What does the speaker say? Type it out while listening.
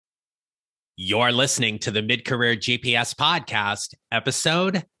You're listening to the Mid-Career GPS Podcast,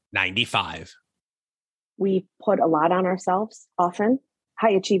 episode 95. We put a lot on ourselves often,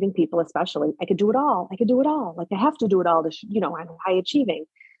 high achieving people especially. I could do it all. I could do it all. Like I have to do it all I'm high achieving.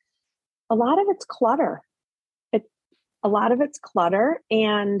 A lot of it's clutter.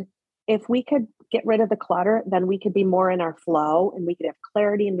 And if we could get rid of the clutter, then we could be more in our flow and we could have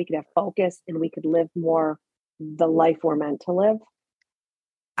clarity and we could have focus and we could live more the life we're meant to live.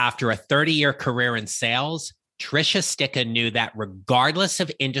 After a 30-year career in sales, Tricia Sticca knew that regardless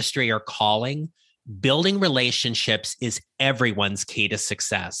of industry or calling, building relationships is everyone's key to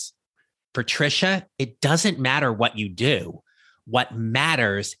success. For Tricia, it doesn't matter what you do. What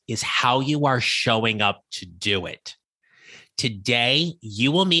matters is how you are showing up to do it. Today,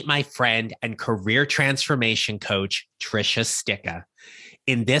 you will meet my friend and career transformation coach, Tricia Sticca.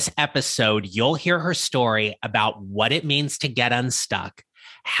 In this episode, you'll hear her story about what it means to get unstuck,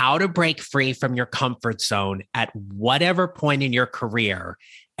 how to break free from your comfort zone at whatever point in your career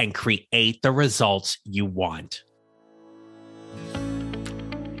and create the results you want.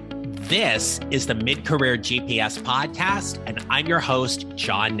 This is the Mid-Career GPS Podcast, and I'm your host,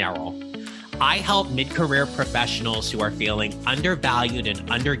 John Nerrell. I help mid-career professionals who are feeling undervalued and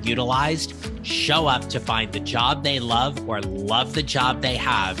underutilized show up to find the job they love or love the job they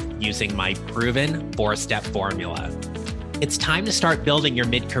have using my proven 4-step formula. It's time to start building your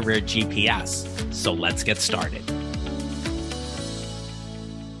mid-career GPS, so let's get started.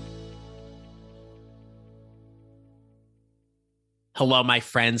 Hello, my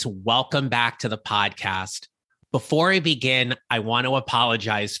friends. Welcome back to the podcast. Before I begin, I want to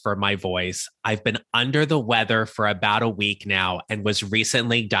apologize for my voice. I've been under the weather for about a week now and was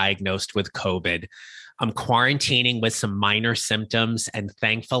recently diagnosed with COVID. I'm quarantining with some minor symptoms, and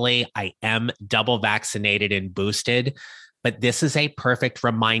thankfully, I am double vaccinated and boosted. But this is a perfect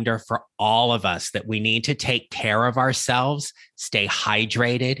reminder for all of us that we need to take care of ourselves, stay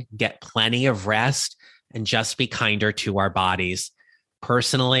hydrated, get plenty of rest, and just be kinder to our bodies.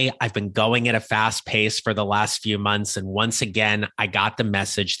 Personally, I've been going at a fast pace for the last few months, and once again, I got the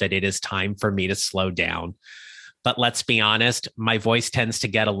message that it is time for me to slow down. But let's be honest, my voice tends to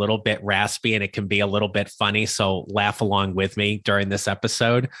get a little bit raspy and it can be a little bit funny, so laugh along with me during this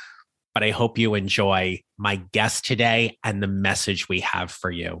episode. But I hope you enjoy my guest today and the message we have for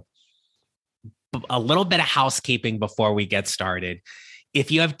you. A little bit of housekeeping before we get started.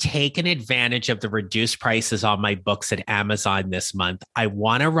 If you have taken advantage of the reduced prices on my books at Amazon this month, I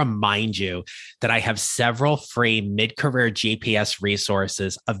want to remind you that I have several free mid-career GPS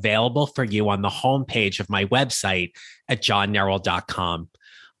resources available for you on the homepage of my website at johnnerrell.com.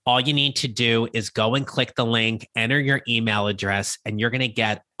 All you need to do is go and click the link, enter your email address, and you're going to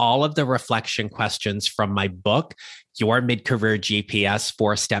get all of the reflection questions from my book, Your Mid-Career GPS,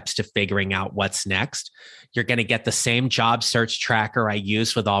 4 Steps to Figuring Out What's Next. You're going to get the same job search tracker I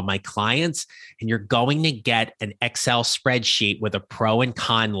use with all my clients, and you're going to get an Excel spreadsheet with a pro and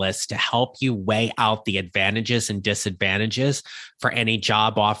con list to help you weigh out the advantages and disadvantages for any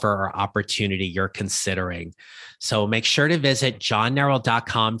job offer or opportunity you're considering. So make sure to visit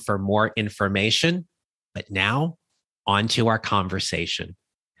johnnerrell.com for more information. But now, on to our conversation.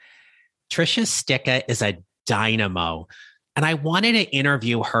 Tricia Sticca is a dynamo, and I wanted to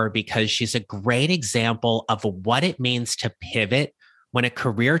interview her because she's a great example of what it means to pivot when a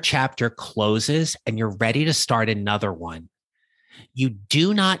career chapter closes and you're ready to start another one. You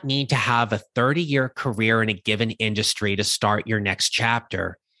do not need to have a 30-year career in a given industry to start your next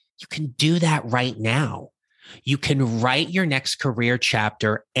chapter. You can do that right now. You can write your next career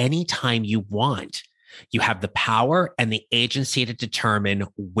chapter anytime you want. You have the power and the agency to determine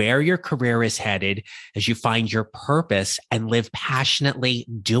where your career is headed as you find your purpose and live passionately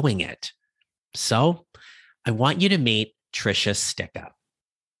doing it. So I want you to meet Tricia Sticca.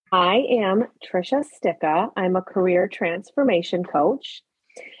 I am Tricia Sticca. I'm a career transformation coach,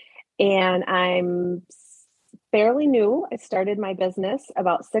 and I'm fairly new. I started my business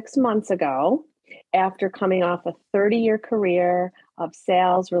about 6 months ago after coming off a 30-year career of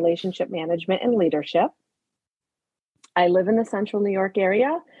sales, relationship management, and leadership. I live in the central New York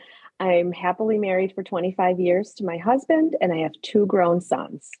area. I'm happily married for 25 years to my husband, and I have 2 grown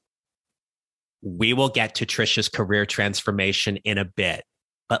sons. We will get to Tricia's career transformation in a bit,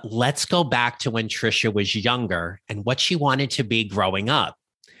 but let's go back to when Tricia was younger and what she wanted to be growing up.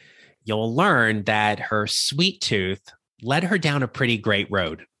 You'll learn that her sweet tooth led her down a pretty great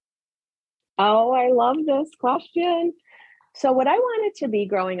road. Oh, I love this question. So what I wanted to be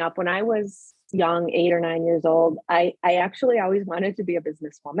growing up when I was young, 8 or 9 years old, I actually always wanted to be a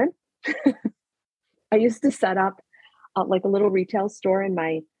businesswoman. I used to set up like a little retail store in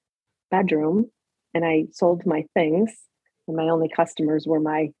my bedroom and I sold my things. And my only customers were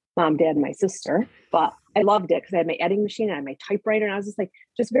my mom, dad, and my sister. But I loved it because I had my editing machine, I had my typewriter, and I was just like,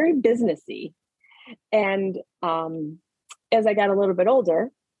 just very businessy. And as I got a little bit older,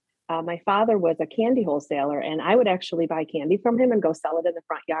 my father was a candy wholesaler, and I would actually buy candy from him and go sell it in the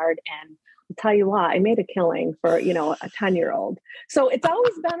front yard. And I'll tell you what, I made a killing for, a 10-year-old. So it's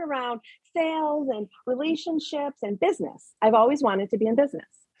always been around sales and relationships and business. I've always wanted to be in business.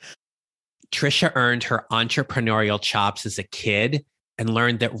 Tricia earned her entrepreneurial chops as a kid and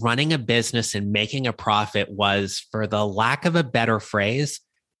learned that running a business and making a profit was, for the lack of a better phrase,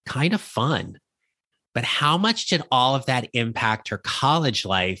 kind of fun. But how much did all of that impact her college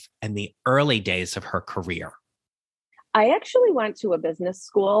life and the early days of her career? I actually went to a business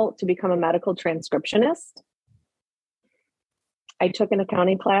school to become a medical transcriptionist. I took an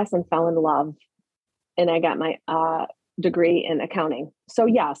accounting class and fell in love, and I got my degree in accounting. So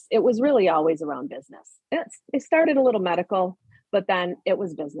yes, it was really always around business. It started a little medical, but then it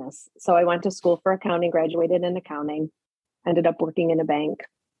was business. So I went to school for accounting, graduated in accounting, ended up working in a bank,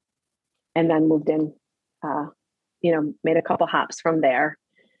 and then moved in, made a couple hops from there.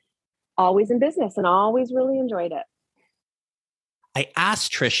 Always in business and always really enjoyed it. I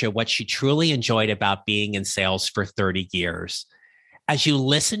asked Tricia what she truly enjoyed about being in sales for 30 years. As you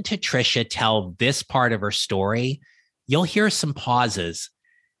listen to Tricia tell this part of her story, you'll hear some pauses.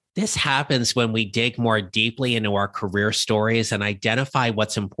 This happens when we dig more deeply into our career stories and identify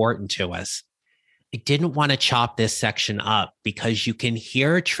what's important to us. I didn't want to chop this section up because you can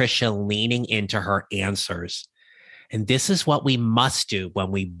hear Tricia leaning into her answers. And this is what we must do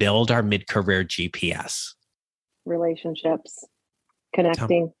when we build our mid-career GPS. Relationships,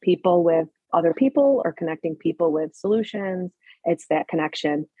 connecting people with other people or connecting people with solutions. It's that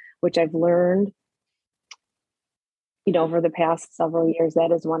connection, which I've learned, over the past several years,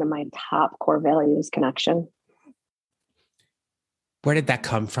 that is one of my top core values, connection. Where did that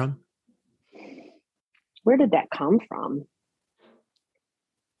come from? Where did that come from?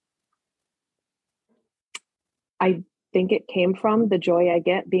 I think it came from the joy I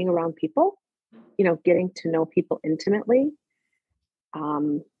get being around people, getting to know people intimately.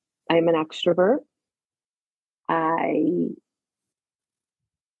 I'm an extrovert. I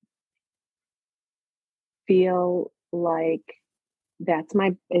feel like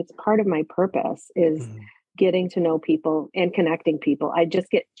it's part of my purpose is getting to know people and connecting people. I just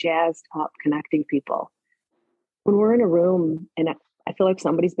get jazzed up connecting people. When we're in a room and I feel like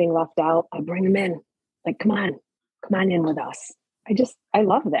somebody's being left out, I bring them in. Like, come on in with us. I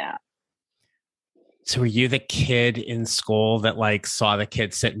love that. So were you the kid in school that saw the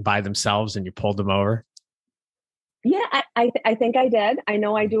kids sitting by themselves and you pulled them over? Yeah, I think I did. I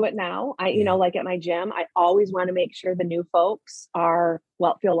know I do it now. Like at my gym, I always want to make sure the new folks feel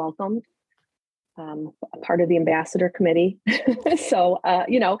welcomed. A part of the ambassador committee. So,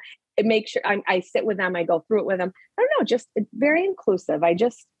 it makes sure I sit with them. I go through it with them. I don't know, just very inclusive.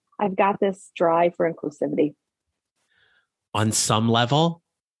 I've got this drive for inclusivity. On some level,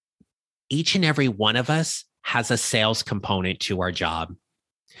 each and every one of us has a sales component to our job.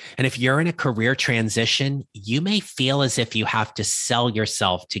 And if you're in a career transition, you may feel as if you have to sell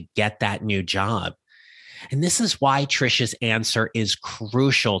yourself to get that new job. And this is why Tricia's answer is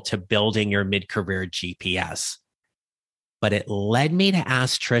crucial to building your mid-career GPS. But it led me to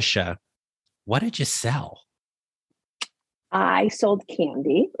ask Tricia, what did you sell? I sold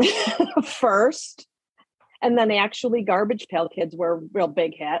candy first. And then actually garbage pail kids were a real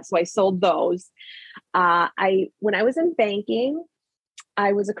big hit. So I sold those. When I was in banking,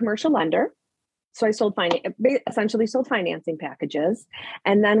 I was a commercial lender. So I essentially sold financing packages.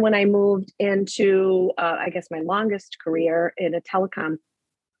 And then when I moved into, my longest career in a telecom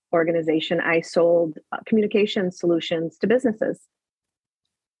organization, I sold communication solutions to businesses.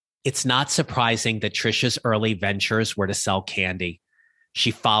 It's not surprising that Tricia's early ventures were to sell candy.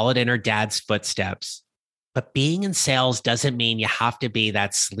 She followed in her dad's footsteps. But being in sales doesn't mean you have to be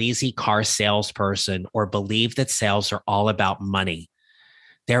that sleazy car salesperson or believe that sales are all about money.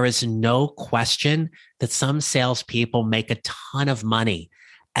 There is no question that some salespeople make a ton of money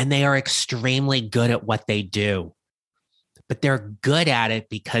and they are extremely good at what they do. But they're good at it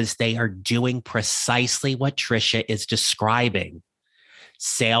because they are doing precisely what Tricia is describing.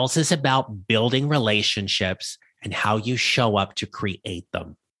 Sales is about building relationships and how you show up to create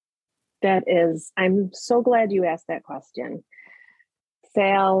them. I'm so glad you asked that question.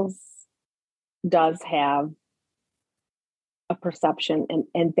 Sales does have a perception,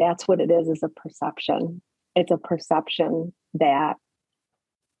 and that's what it is a perception. It's a perception that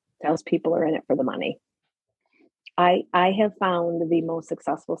salespeople are in it for the money. I have found the most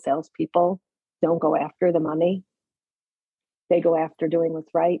successful salespeople don't go after the money. They go after doing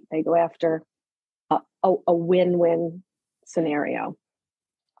what's right. They go after a win-win scenario.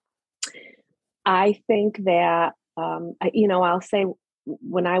 I think that, I'll say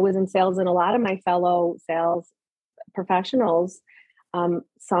when I was in sales and a lot of my fellow sales professionals,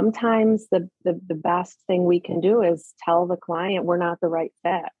 sometimes the best thing we can do is tell the client we're not the right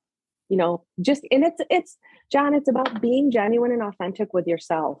fit. It's John, it's about being genuine and authentic with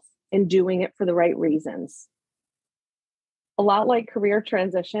yourself and doing it for the right reasons. A lot like career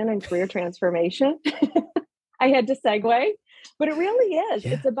transition and career transformation. I had to segue, but it really is.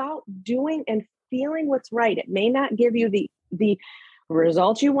 Yeah. It's about doing and feeling what's right. It may not give you the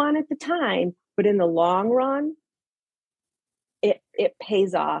results you want at the time, but in the long run, it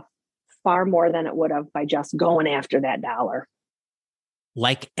pays off far more than it would have by just going after that dollar.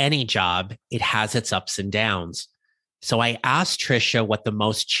 Like any job, it has its ups and downs. So I asked Tricia what the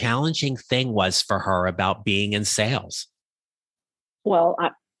most challenging thing was for her about being in sales. Well,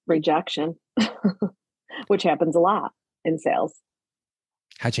 rejection, which happens a lot in sales.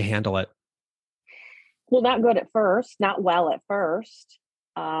 How'd you handle it? Well, not good at first, not well at first,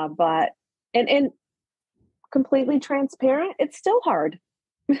 but completely transparent. It's still hard.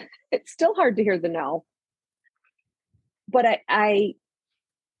 It's still hard to hear the no. But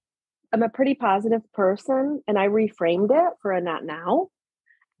I'm a pretty positive person, and I reframed it for a not now.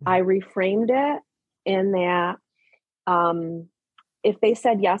 I reframed it in that if they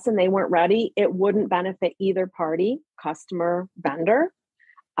said yes and they weren't ready, it wouldn't benefit either party, customer, vendor.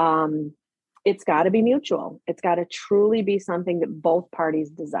 It's got to be mutual. It's got to truly be something that both parties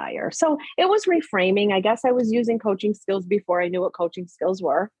desire. So it was reframing. I guess I was using coaching skills before I knew what coaching skills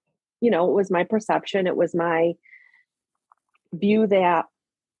were. It was my perception. It was my view that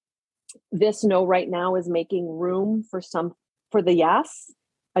this no right now is making room for the yes,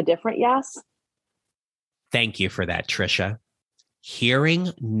 a different yes. Thank you for that, Tricia.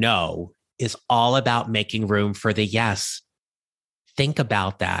 Hearing no is all about making room for the yes. Think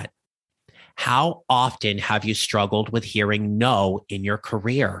about that. How often have you struggled with hearing no in your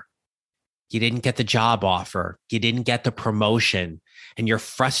career? You didn't get the job offer. You didn't get the promotion, and you're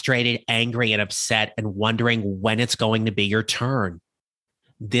frustrated, angry, and upset and wondering when it's going to be your turn.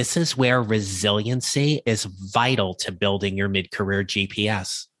 This is where resiliency is vital to building your mid-career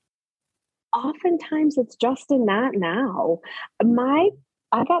GPS. Oftentimes it's just a not now.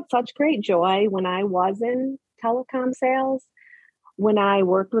 I got such great joy when I was in telecom sales, when I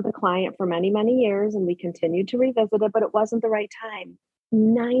worked with a client for many, many years, and we continued to revisit it, but it wasn't the right time.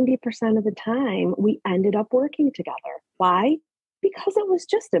 90% of the time, we ended up working together. Why? Because it was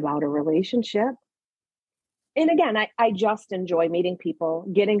just about a relationship. And again, I just enjoy meeting people,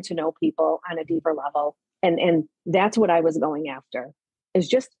 getting to know people on a deeper level. And that's what I was going after, is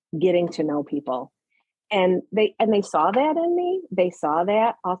just getting to know people. And they saw that in me. They saw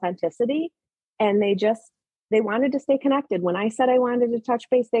that authenticity, and they wanted to stay connected. When I said I wanted to touch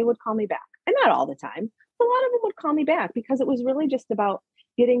base, they would call me back. And not all the time. A lot of them would call me back because it was really just about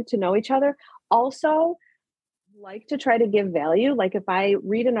getting to know each other. Also, like to try to give value. Like if I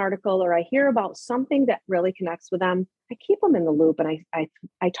read an article or I hear about something that really connects with them, I keep them in the loop, and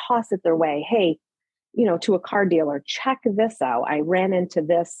I toss it their way. Hey, to a car dealer, check this out. I ran into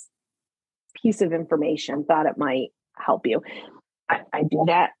this piece of information, thought it might help you. I do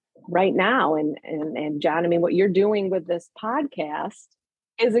that right now. And John, what you're doing with this podcast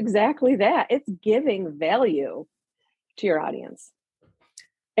is exactly that. It's giving value to your audience,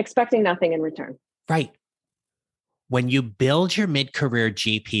 expecting nothing in return. Right. When you build your mid-career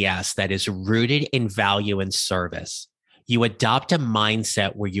GPS that is rooted in value and service, you adopt a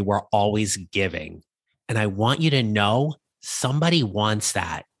mindset where you are always giving. And I want you to know somebody wants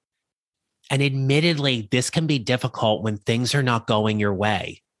that. And admittedly, this can be difficult when things are not going your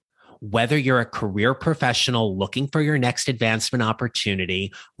way. Whether you're a career professional looking for your next advancement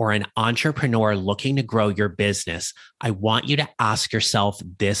opportunity or an entrepreneur looking to grow your business, I want you to ask yourself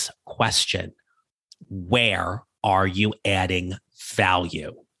this question: where are you adding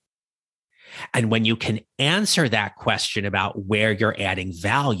value? And when you can answer that question about where you're adding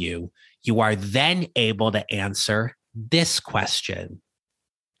value, you are then able to answer this question: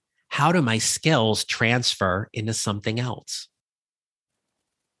 how do my skills transfer into something else?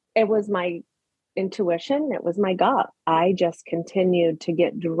 It was my intuition. It was my gut. I just continued to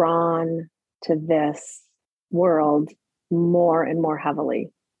get drawn to this world more and more heavily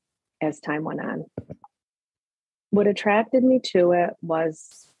as time went on. What attracted me to it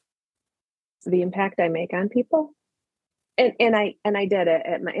was the impact I make on people. And I did it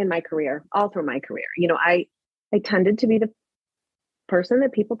in my career, all through my career. I tended to be the person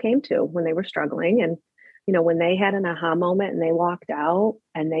that people came to when they were struggling. And, when they had an aha moment and they walked out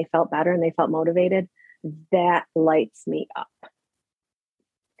and they felt better and they felt motivated, that lights me up.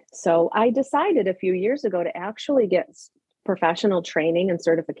 So I decided a few years ago to actually get professional training and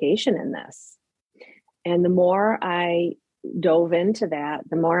certification in this. And the more I dove into that,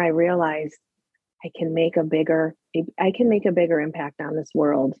 the more I realized I can make a bigger impact on this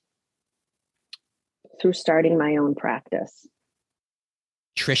world through starting my own practice.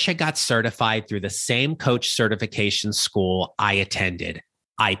 Tricia got certified through the same coach certification school I attended,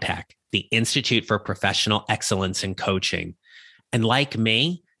 IPEC, the Institute for Professional Excellence in Coaching. And like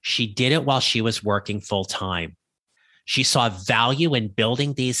me, she did it while she was working full time. She saw value in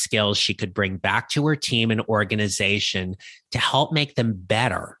building these skills she could bring back to her team and organization to help make them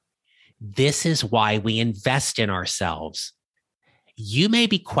better. This is why we invest in ourselves. You may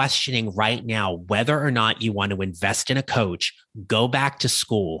be questioning right now whether or not you want to invest in a coach, go back to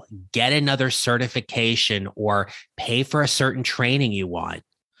school, get another certification, or pay for a certain training you want.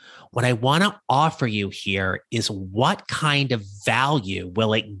 What I want to offer you here is what kind of value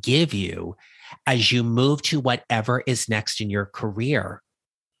will it give you as you move to whatever is next in your career?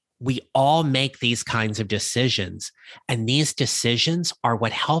 We all make these kinds of decisions, and these decisions are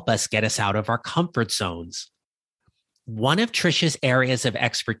what help us get us out of our comfort zones. One of Tricia's areas of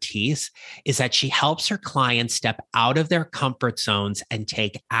expertise is that she helps her clients step out of their comfort zones and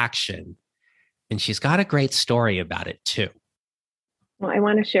take action. And she's got a great story about it too. Well, I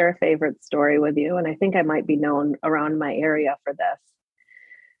want to share a favorite story with you, and I think I might be known around my area for this.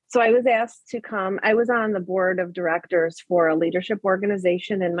 So I was asked to come. I was on the board of directors for a leadership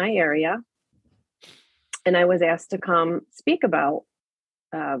organization in my area, and I was asked to come speak about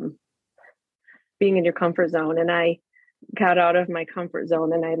being in your comfort zone. And I got out of my comfort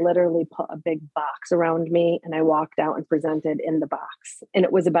zone and I literally put a big box around me and I walked out and presented in the box. And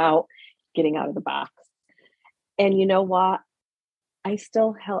it was about getting out of the box. And you know what? I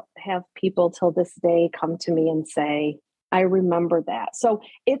still have people till this day come to me and say, I remember that. So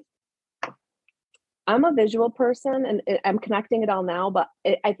I'm a visual person and I'm connecting it all now, but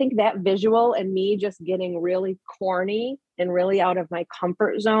I think that visual and me just getting really corny and really out of my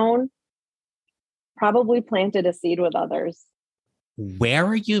comfort zone probably planted a seed with others. Where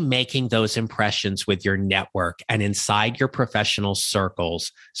are you making those impressions with your network and inside your professional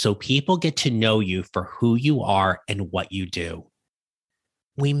circles so people get to know you for who you are and what you do?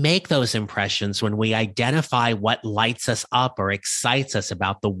 We make those impressions when we identify what lights us up or excites us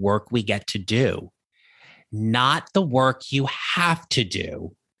about the work we get to do. Not the work you have to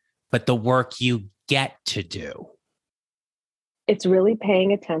do, but the work you get to do. It's really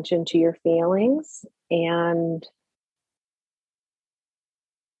paying attention to your feelings and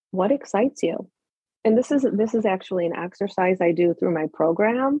what excites you. And this is actually an exercise I do through my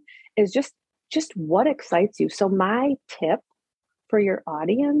program is just what excites you. So my tip for your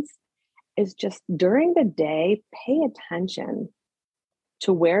audience is just during the day, pay attention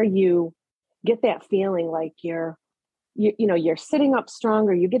to where you get that feeling like you're sitting up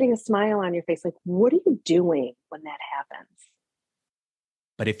stronger, you're getting a smile on your face. Like, what are you doing when that happens?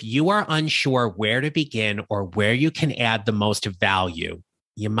 But if you are unsure where to begin or where you can add the most value,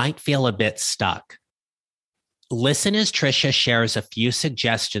 you might feel a bit stuck. Listen as Tricia shares a few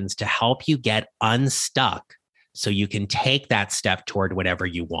suggestions to help you get unstuck so you can take that step toward whatever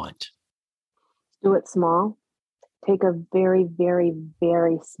you want. Do it small. Take a very, very,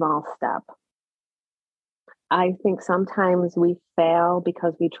 very small step. I think sometimes we fail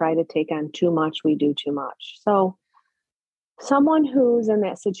because we try to take on too much. We do too much. So someone who's in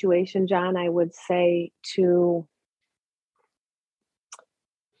that situation, John, I would say to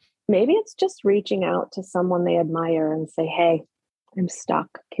maybe it's just reaching out to someone they admire and say, hey, I'm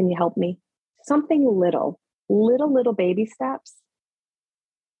stuck. Can you help me? Something little baby steps,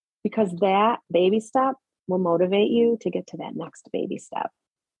 because that baby step will motivate you to get to that next baby step.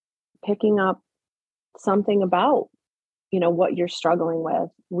 Picking up something about, what you're struggling with,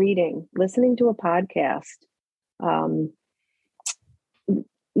 reading, listening to a podcast.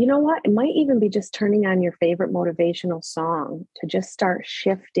 You know what? It might even be just turning on your favorite motivational song to just start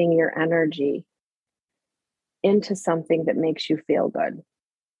shifting your energy into something that makes you feel good.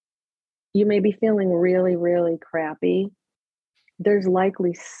 You may be feeling really, really crappy. There's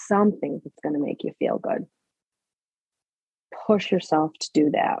likely something that's going to make you feel good. Push yourself to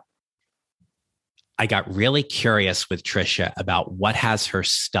do that. I got really curious with Tricia about what has her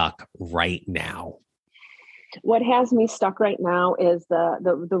stuck right now. What has me stuck right now is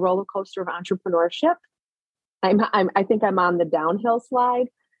the roller coaster of entrepreneurship. I think I'm on the downhill slide.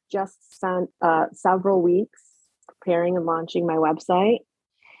 Just spent several weeks preparing and launching my website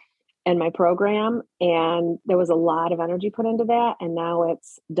and my program. And there was a lot of energy put into that. And now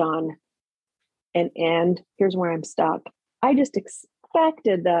it's done. And here's where I'm stuck. I just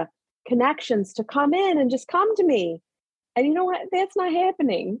expected the connections to come in and just come to me. And you know what? That's not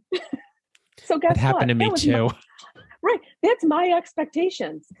happening. So guess That happened what? to me too. Right. That's my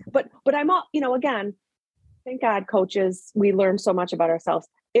expectations. But I'm all, again, thank God, coaches, we learn so much about ourselves.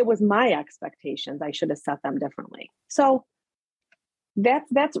 It was my expectations. I should have set them differently. So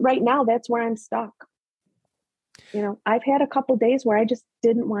that's right now, that's where I'm stuck. I've had a couple days where I just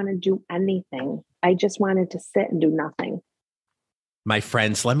didn't want to do anything. I just wanted to sit and do nothing. My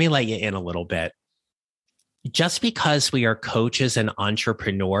friends, let me let you in a little bit. Just because we are coaches and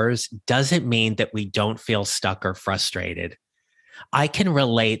entrepreneurs doesn't mean that we don't feel stuck or frustrated. I can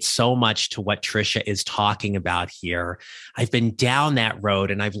relate so much to what Tricia is talking about here. I've been down that road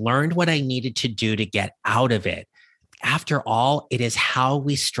and I've learned what I needed to do to get out of it. After all, it is how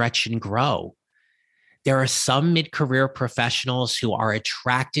we stretch and grow. There are some mid-career professionals who are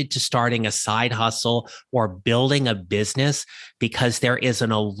attracted to starting a side hustle or building a business because there is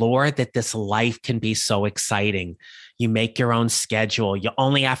an allure that this life can be so exciting. You make your own schedule. You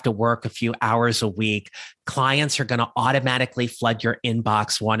only have to work a few hours a week. Clients are going to automatically flood your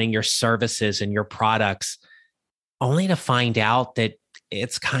inbox wanting your services and your products, only to find out that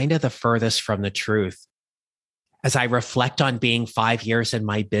it's kind of the furthest from the truth. As I reflect on being 5 years in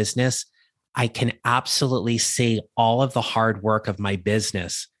my business, I can absolutely see all of the hard work of my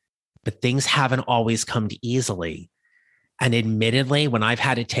business, but things haven't always come easily. And admittedly, when I've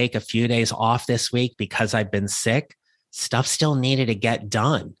had to take a few days off this week because I've been sick, stuff still needed to get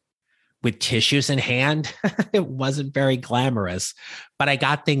done. With tissues in hand, it wasn't very glamorous, but I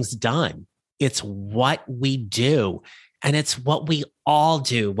got things done. It's what we do. And it's what we all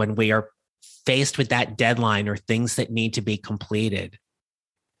do when we are faced with that deadline or things that need to be completed.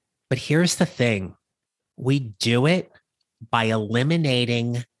 But here's the thing. We do it by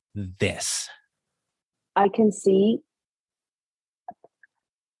eliminating this. I can see,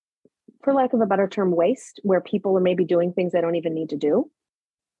 for lack of a better term, waste, where people are maybe doing things they don't even need to do.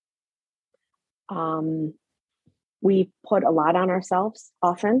 We put a lot on ourselves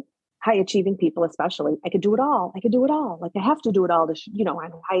often, high achieving people, especially. I could do it all. I could do it all. Like I have to do it all to,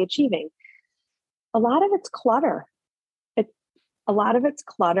 I'm high achieving. A lot of it's clutter. A lot of it's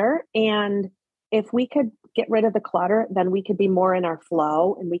clutter. And if we could get rid of the clutter, then we could be more in our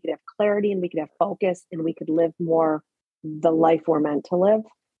flow and we could have clarity and we could have focus and we could live more the life we're meant to live.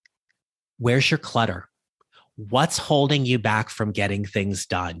 Where's your clutter? What's holding you back from getting things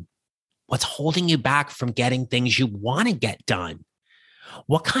done? What's holding you back from getting things you want to get done?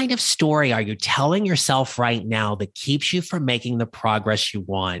 What kind of story are you telling yourself right now that keeps you from making the progress you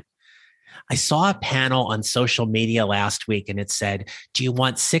want? I saw a panel on social media last week and it said, do you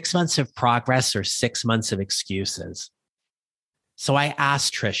want 6 months of progress or 6 months of excuses? So I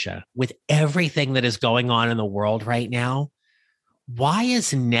asked Tricia, with everything that is going on in the world right now, why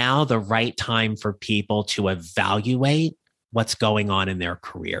is now the right time for people to evaluate what's going on in their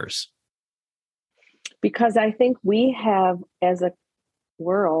careers? Because I think we have, as a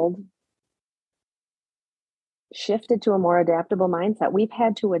world, shifted to a more adaptable mindset. We've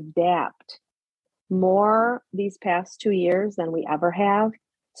had to adapt more these past 2 years than we ever have.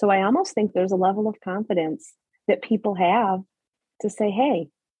 So I almost think there's a level of confidence that people have to say, hey,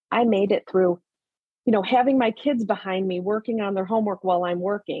 I made it through, having my kids behind me working on their homework while I'm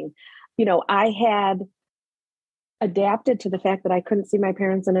working. I had adapted to the fact that I couldn't see my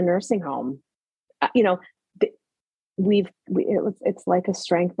parents in a nursing home. It's like a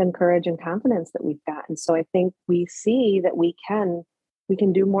strength and courage and confidence that we've gotten. So I think we see that we can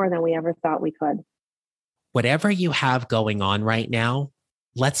do more than we ever thought we could. Whatever you have going on right now,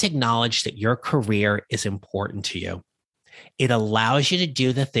 let's acknowledge that your career is important to you. It allows you to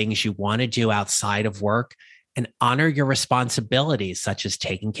do the things you want to do outside of work and honor your responsibilities, such as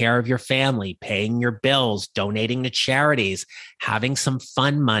taking care of your family, paying your bills, donating to charities, having some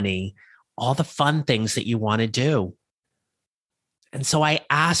fun money, all the fun things that you want to do. And so I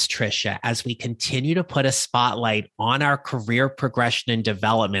asked Tricia, as we continue to put a spotlight on our career progression and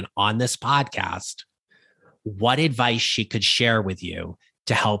development on this podcast, what advice she could share with you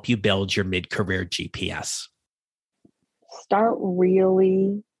to help you build your mid-career GPS. Start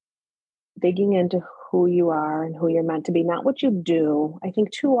really digging into who you are and who you're meant to be, not what you do. I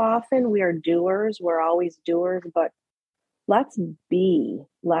think too often we are doers. We're always doers, but let's be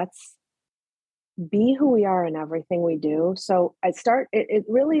who we are in everything we do. So it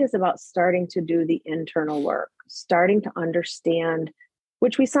really is about starting to do the internal work, starting to understand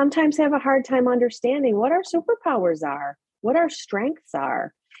which we sometimes have a hard time understanding what our superpowers are, what our strengths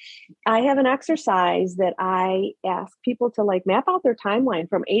are. I have an exercise that I ask people to like map out their timeline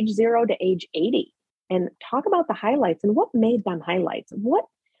from age 0 to age 80 and talk about the highlights and what made them highlights. What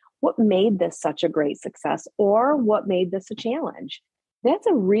made this such a great success, or what made this a challenge? That's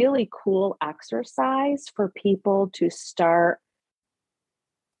a really cool exercise for people to start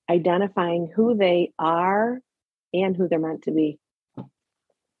identifying who they are and who they're meant to be.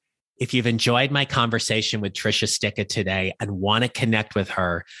 If you've enjoyed my conversation with Tricia Sticca today and want to connect with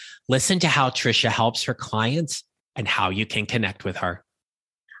her, listen to how Tricia helps her clients and how you can connect with her.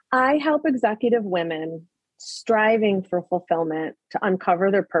 I help executive women striving for fulfillment to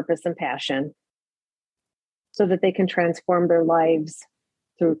uncover their purpose and passion so that they can transform their lives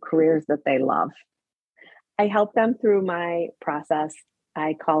through careers that they love. I help them through my process.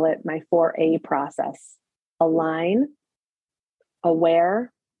 I call it my 4A process: align,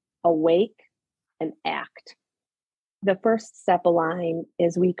 aware, awake, and act. The first step, align,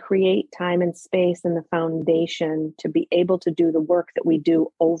 is we create time and space and the foundation to be able to do the work that we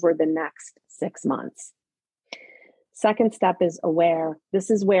do over the next 6 months. Second step is aware. This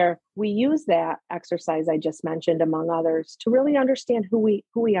is where we use that exercise I just mentioned, among others, to really understand who we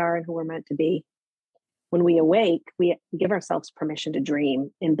are and who we're meant to be. When we awake, we give ourselves permission to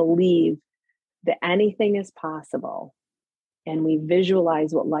dream and believe that anything is possible. And we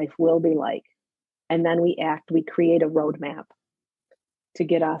visualize what life will be like. And then we act, we create a roadmap to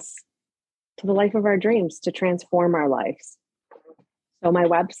get us to the life of our dreams, to transform our lives. So my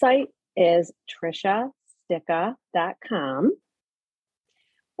website is triciasticca.com,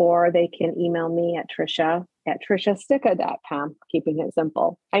 or they can email me at triciasticca.com, keeping it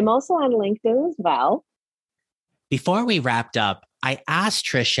simple. I'm also on LinkedIn as well. Before we wrapped up, I asked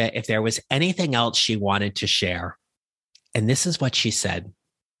Tricia if there was anything else she wanted to share. And this is what she said.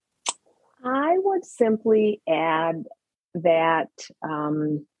 I would simply add that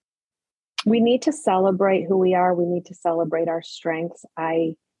we need to celebrate who we are. We need to celebrate our strengths.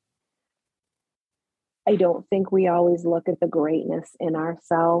 I don't think we always look at the greatness in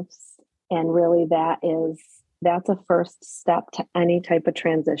ourselves. And really that's a first step to any type of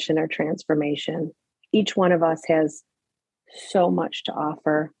transition or transformation. Each one of us has so much to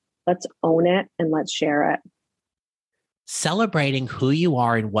offer. Let's own it and let's share it. Celebrating who you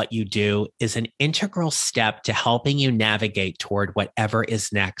are and what you do is an integral step to helping you navigate toward whatever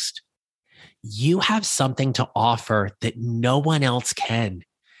is next. You have something to offer that no one else can.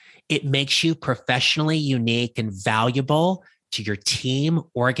 It makes you professionally unique and valuable to your team,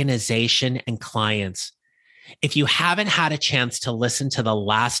 organization, and clients. If you haven't had a chance to listen to the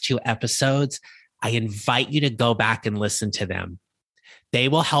last 2 episodes, I invite you to go back and listen to them. They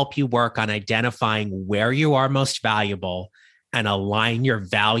will help you work on identifying where you are most valuable and align your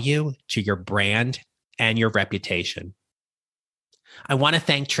value to your brand and your reputation. I want to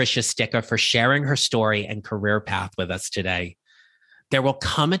thank Tricia Sticca for sharing her story and career path with us today. There will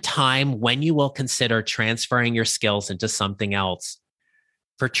come a time when you will consider transferring your skills into something else.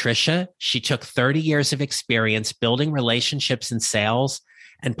 For Tricia, she took 30 years of experience building relationships in sales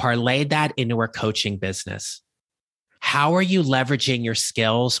and parlayed that into her coaching business. How are you leveraging your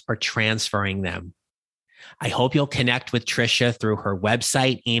skills or transferring them? I hope you'll connect with Tricia through her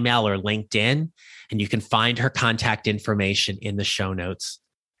website, email, or LinkedIn, and you can find her contact information in the show notes.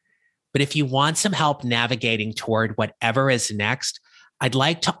 But if you want some help navigating toward whatever is next, I'd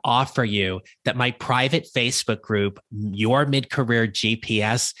like to offer you that my private Facebook group, Your Mid-Career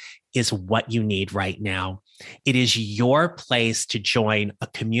GPS, is what you need right now. It is your place to join a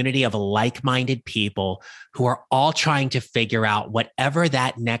community of like-minded people who are all trying to figure out whatever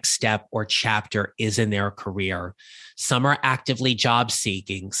that next step or chapter is in their career. Some are actively job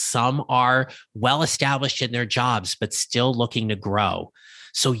seeking. Some are well established in their jobs, but still looking to grow.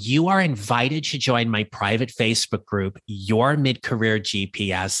 So you are invited to join my private Facebook group, Your Mid-Career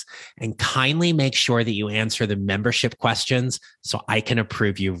GPS, and kindly make sure that you answer the membership questions so I can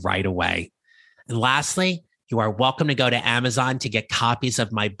approve you right away. And lastly, you are welcome to go to Amazon to get copies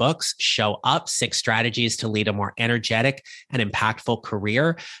of my books, Show Up, 6 Strategies to Lead a More Energetic and Impactful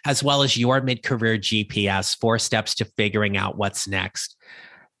Career, as well as Your Mid-Career GPS, 4 Steps to Figuring Out What's Next.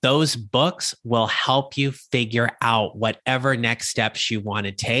 Those books will help you figure out whatever next steps you want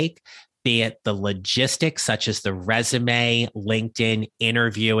to take, be it the logistics, such as the resume, LinkedIn,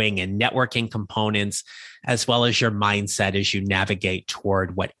 interviewing, and networking components, as well as your mindset as you navigate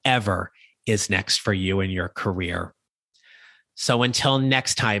toward whatever is next for you in your career. So until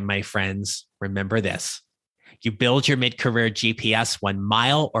next time, my friends, remember this: you build your mid-career GPS 1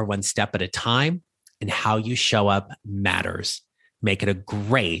 mile or 1 step at a time, and how you show up matters. Make it a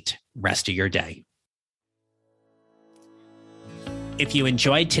great rest of your day. If you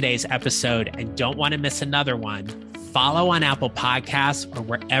enjoyed today's episode and don't want to miss another one, follow on Apple Podcasts or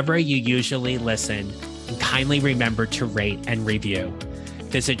wherever you usually listen, and kindly remember to rate and review.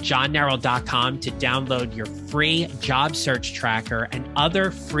 Visit johnnarrell.com to download your free job search tracker and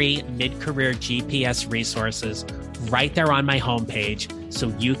other free mid-career GPS resources right there on my homepage so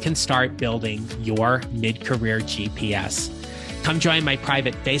you can start building your mid-career GPS. Come join my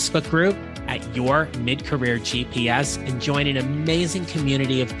private Facebook group at Your Mid-Career GPS and join an amazing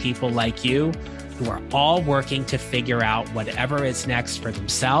community of people like you who are all working to figure out whatever is next for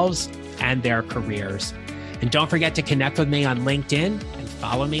themselves and their careers. And don't forget to connect with me on LinkedIn and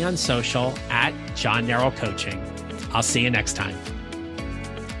follow me on social at John Narrell Coaching. I'll see you next time.